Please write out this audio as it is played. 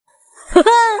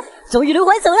终于能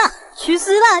还手了！去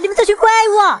死吧，你们这群怪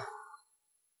物啊！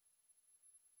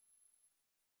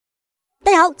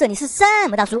大家好，这里是山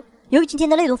姆大叔。由于今天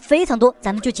的内容非常多，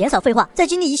咱们就减少废话。在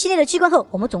经历一系列的机关后，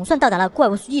我们总算到达了怪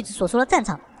物一直所说的战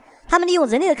场。他们利用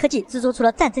人类的科技制作出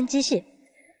了战争机械。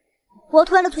我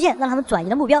突然的出现让他们转移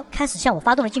了目标，开始向我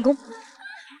发动了进攻。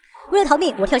为了逃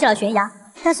命，我跳下了悬崖，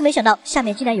但是没想到下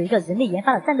面竟然有一个人类研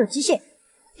发的战斗机械，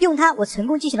利用它，我成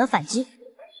功进行了反击。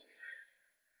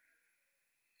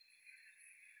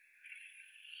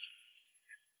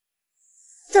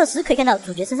这时可以看到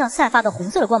主角身上散发的红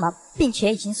色的光芒，并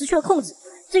且已经失去了控制。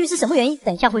至于是什么原因，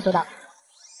等一下会说到。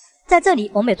在这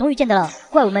里，我们也终于见到了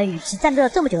怪物们与其战斗了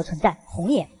这么久的存在——红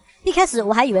眼。一开始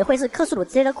我还以为会是克苏鲁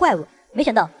之类的怪物，没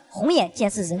想到红眼竟然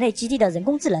是人类基地的人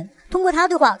工智能。通过他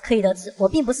对话可以得知，我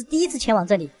并不是第一次前往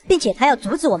这里，并且他要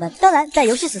阻止我们。当然，在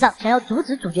游戏史上，想要阻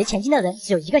止主角前进的人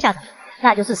只有一个下场，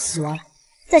那就是死亡。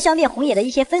在消灭红眼的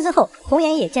一些分身后，红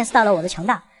眼也见识到了我的强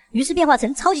大，于是变化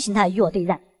成超级形态与我对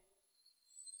战。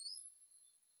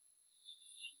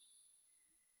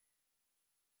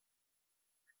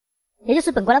也就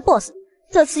是本关的 BOSS，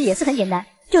 这次也是很简单，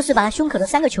就是把他胸口的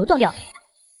3个球撞掉，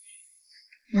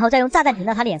然后再用炸弹顶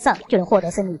到他脸上，就能获得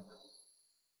胜利。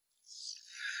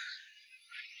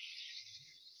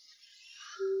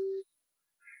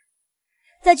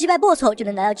在击败 BOSS 后，就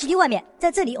能来到基地外面。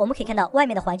在这里，我们可以看到外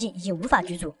面的环境已经无法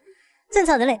居住，正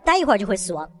常人类待一会儿就会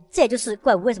死亡，这也就是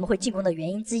怪物为什么会进攻的原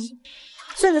因之一。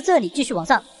顺着这里继续往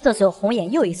上，这时候红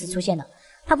眼又一次出现了，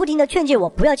他不停地劝诫我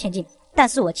不要前进，但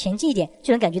是我前进一点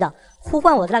就能感觉到呼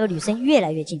唤我的那个女生越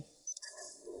来越近。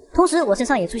同时我身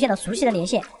上也出现了熟悉的连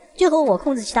线，就和我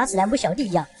控制其他史莱姆小弟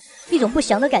一样，一种不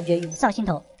祥的感觉涌上心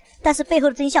头。但是背后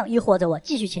的真相诱惑着我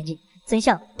继续前进，真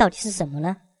相到底是什么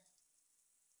呢？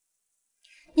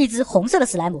一只红色的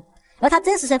史莱姆，而他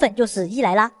真实身份就是伊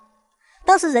莱拉。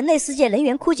当时人类世界能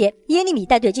源枯竭，耶利米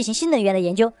带队进行新能源的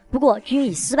研究，不过均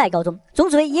以失败告终。总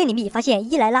指挥耶利米发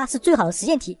现伊莱拉是最好的实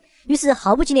验体，于是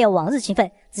毫不纪念往日情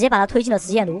分，直接把他推进了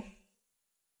实验炉。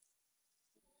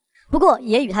不过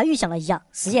也与他预想的一样，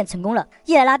实验成功了，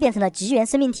伊莱拉变成了极原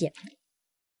生命体。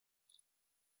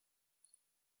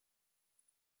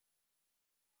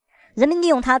人们利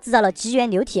用它制造了极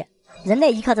原流体，人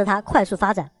类依靠着它快速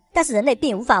发展，但是人类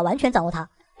并无法完全掌握它。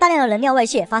大量的能量外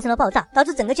泄发生了爆炸，导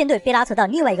致整个舰队被拉扯到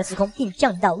另外一个时空，并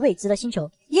降临到未知的星球。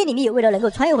耶利米为了能够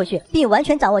穿越回去，并完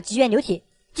全掌握极原流体，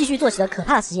继续做起了可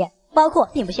怕的实验，包括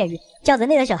并不限于将人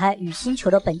类的小孩与星球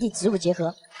的本地植物结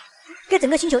合，给整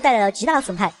个星球带来了极大的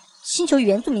损害。星球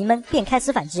原住民们便开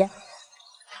始反击，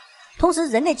同时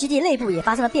人类基地内部也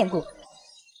发生了变故。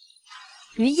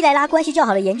与伊莱拉关系较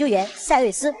好的研究员塞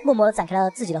瑞斯默默地展开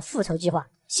了自己的复仇计划，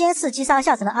先是击杀了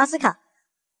下沉的阿斯卡，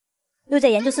又在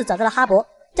研究室找到了哈勃，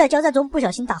在交战中不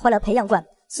小心打坏了培养罐，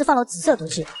释放了紫色毒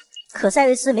气。可塞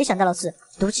瑞斯没想到的是，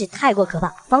毒气太过可怕，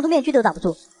防毒面具都挡不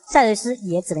住，塞瑞斯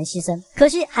也只能牺牲。可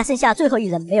惜还剩下最后一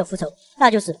人没有复仇，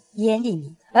那就是耶利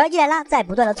米。而伊莱拉在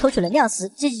不断的抽取能量时，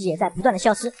自己也在不断的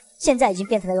消失，现在已经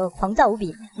变成了一个狂躁无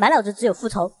比，满脑子只有复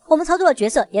仇。我们操作的角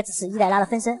色也只是伊莱拉的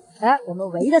分身，而我们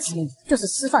唯一的使命就是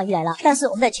释放伊莱拉。但是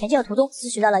我们在前进的途中拾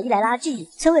取到了伊莱拉的记忆，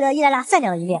成为了伊莱拉善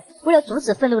良的一面。为了阻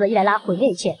止愤怒的伊莱拉毁灭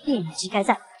一切，并与其开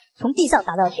战，从地上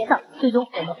打到了天上，最终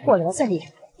我们获得了胜利，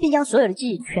并将所有的记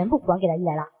忆全部还给了伊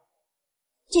莱拉。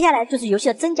接下来就是游戏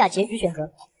的真假结局选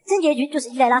择。真结局就是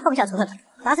伊莱拉放下仇恨，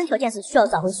达成条件是需要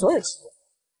找回所有记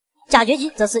忆。假结局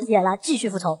则是伊莱拉继续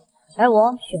复仇，而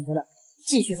我选择了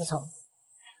继续复仇。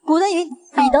古人云：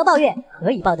以德报怨，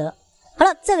何以报德？好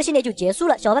了，这个系列就结束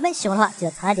了，小伙伴们喜欢的话记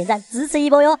得长按点赞支持一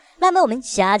波哟。那么我们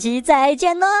下期再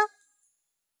见喽。